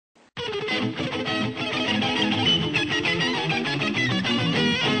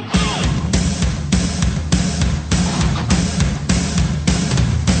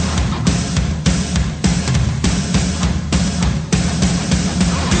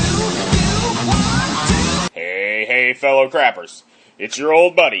Hey, fellow crappers. It's your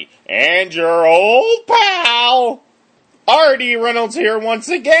old buddy and your old pal, R.D. Reynolds here once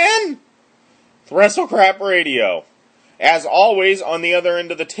again with WrestleCrap Radio. As always, on the other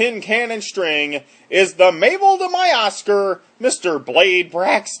end of the tin cannon string is the Mabel to my Oscar, Mr. Blade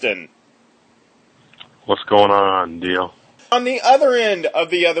Braxton. What's going on, deal? On the other end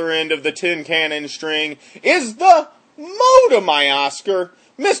of the tin cannon string is the Mo to my Oscar,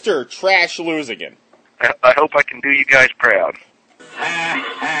 Mr. Trash Losagin. I hope I can do you guys proud.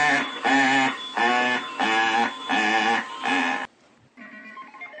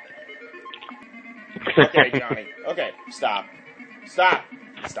 Okay, Johnny. Okay, stop. Stop.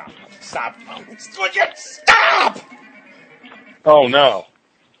 Would you stop? Oh, no.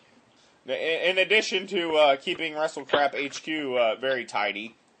 In addition to keeping WrestleCrap HQ very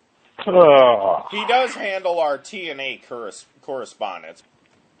tidy, he does handle our TNA correspondence.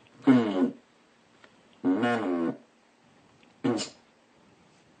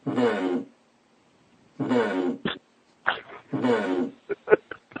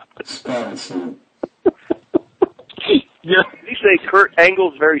 Yeah. Did you say Kurt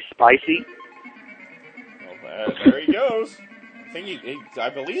Angle's very spicy? Well, there he goes. I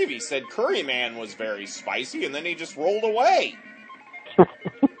believe he said Curryman was very spicy, and then he just rolled away.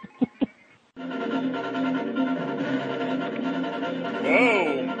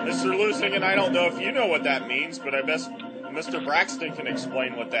 Oh, Mr. Losagin, I don't know if you know what that means, but I guess Mr. Braxton can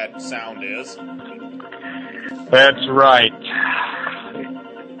explain what that sound is. That's right.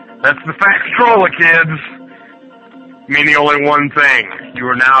 That's the fat stroller, kids. Meaning only one thing. You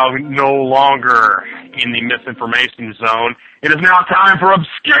are now no longer in the misinformation zone. It is now time for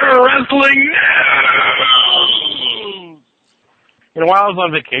obscure wrestling news! You know, while I was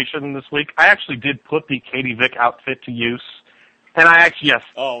on vacation this week, I actually did put the Katie Vick outfit to use. And I actually, yes.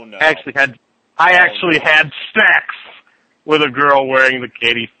 Oh, no. I actually had sex with a girl wearing the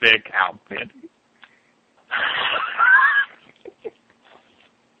Katie Vick outfit.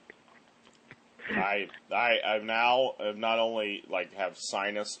 I've now not only have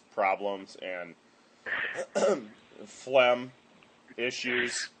sinus problems and phlegm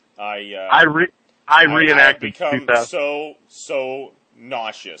issues. I reenacted. I've become so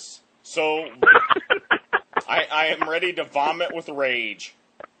nauseous. So I am ready to vomit with rage.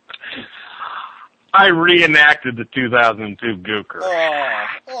 I reenacted the 2002 Gooker.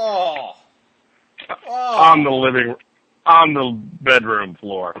 On the bedroom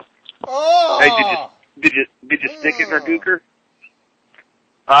floor. Oh. Hey, did you stick in her Gooker?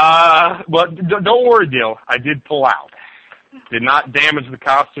 Well, don't worry, Dill. I did pull out. Did not damage the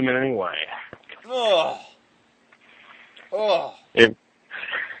costume in any way. It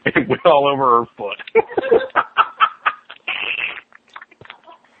went all over her foot.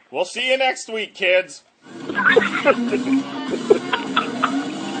 We'll see you next week, kids.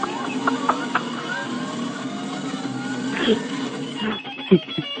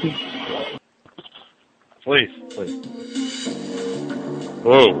 Please.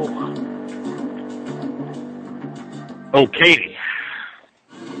 Whoa. Oh, Katie.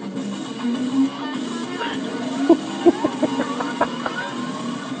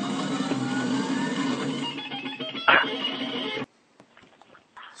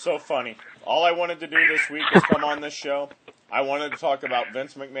 So funny. All I wanted to do this week is come on this show. I wanted to talk about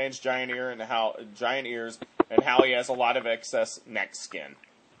Vince McMahon's giant ears and how he has a lot of excess neck skin.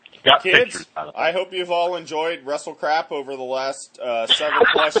 Kids, I hope you've all enjoyed WrestleCrap over the last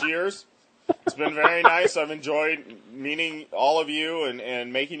 7+ years. It's been very nice. I've enjoyed meeting all of you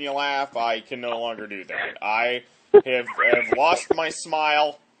and making you laugh. I can no longer do that. I have lost my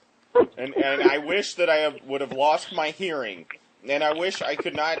smile, and I wish that I would have lost my hearing. And I wish I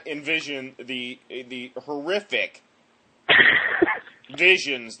could not envision the horrific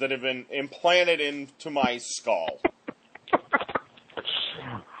visions that have been implanted into my skull.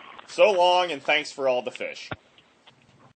 So long, and thanks for all the fish.